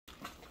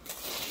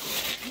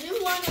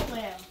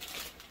underwear.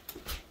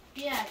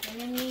 Yes,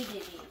 and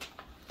immediately.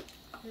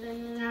 Because I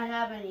do not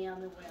have any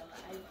underwear.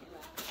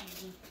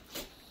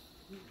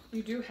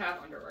 You do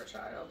have underwear,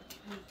 child.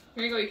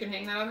 Here you go. You can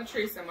hang that on the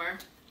tree somewhere.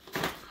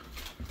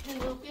 Can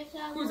Lucas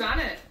have Who's one? on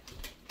it?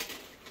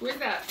 Who is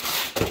that?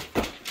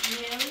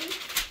 Mary?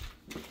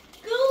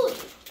 Good.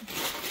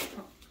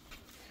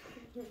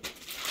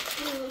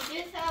 Can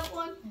Lucas have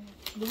one?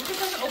 Lucas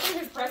hasn't opened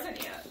his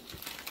present yet.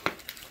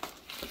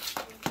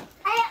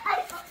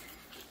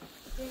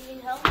 Do you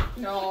need help?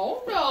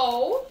 No,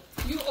 no.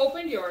 You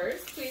opened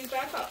yours. Please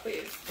back up,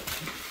 please.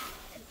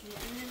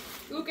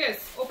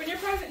 Lucas, open your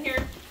present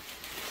here.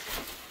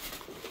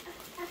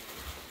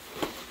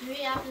 Do we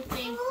have the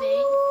same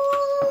thing?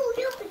 Ooh,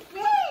 look at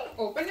this.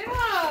 Open it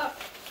up.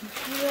 Do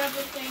we have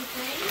the same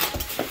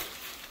thing?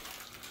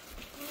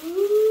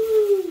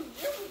 Ooh, look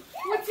at this.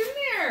 What's in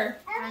there?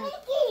 A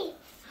Mickey.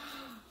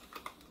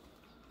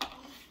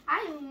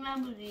 I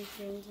remember these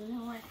things and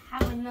I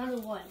have another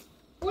one.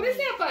 What is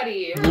that,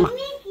 buddy? A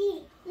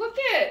Mickey. Look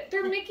it.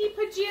 They're Mickey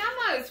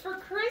pajamas for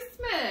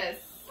Christmas.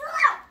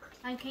 Look.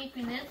 I'm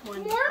keeping this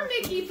one. More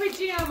Mickey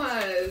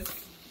pajamas.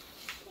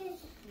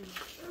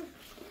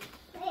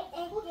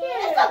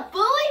 It's a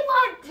bully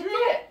one Look too.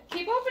 it.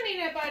 Keep opening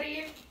it,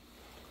 buddy.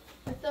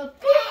 It's a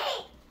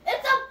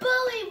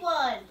bully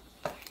one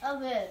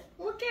of it.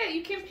 Look it.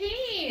 You can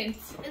paint.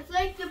 It's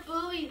like the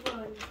bully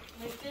one.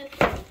 Like this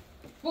one.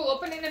 We'll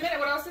open it in a minute.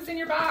 What else is in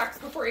your box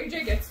before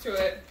AJ gets to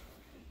it?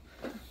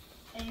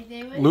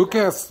 Anything with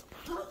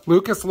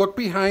Lucas, look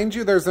behind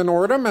you. There's an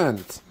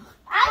ornament.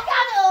 I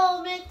got an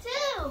ornament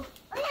too.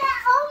 Look at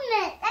that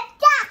ornament. That's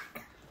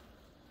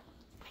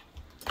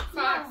duck.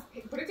 Fox,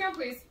 put it down,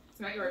 please. It's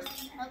not yours.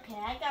 Okay,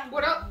 I got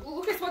What one. else?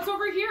 Lucas, what's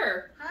over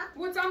here? Huh?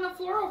 What's on the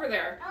floor over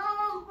there?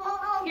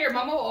 Oh. Here,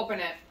 Mama will open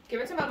it. Give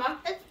it to Mama.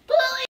 It's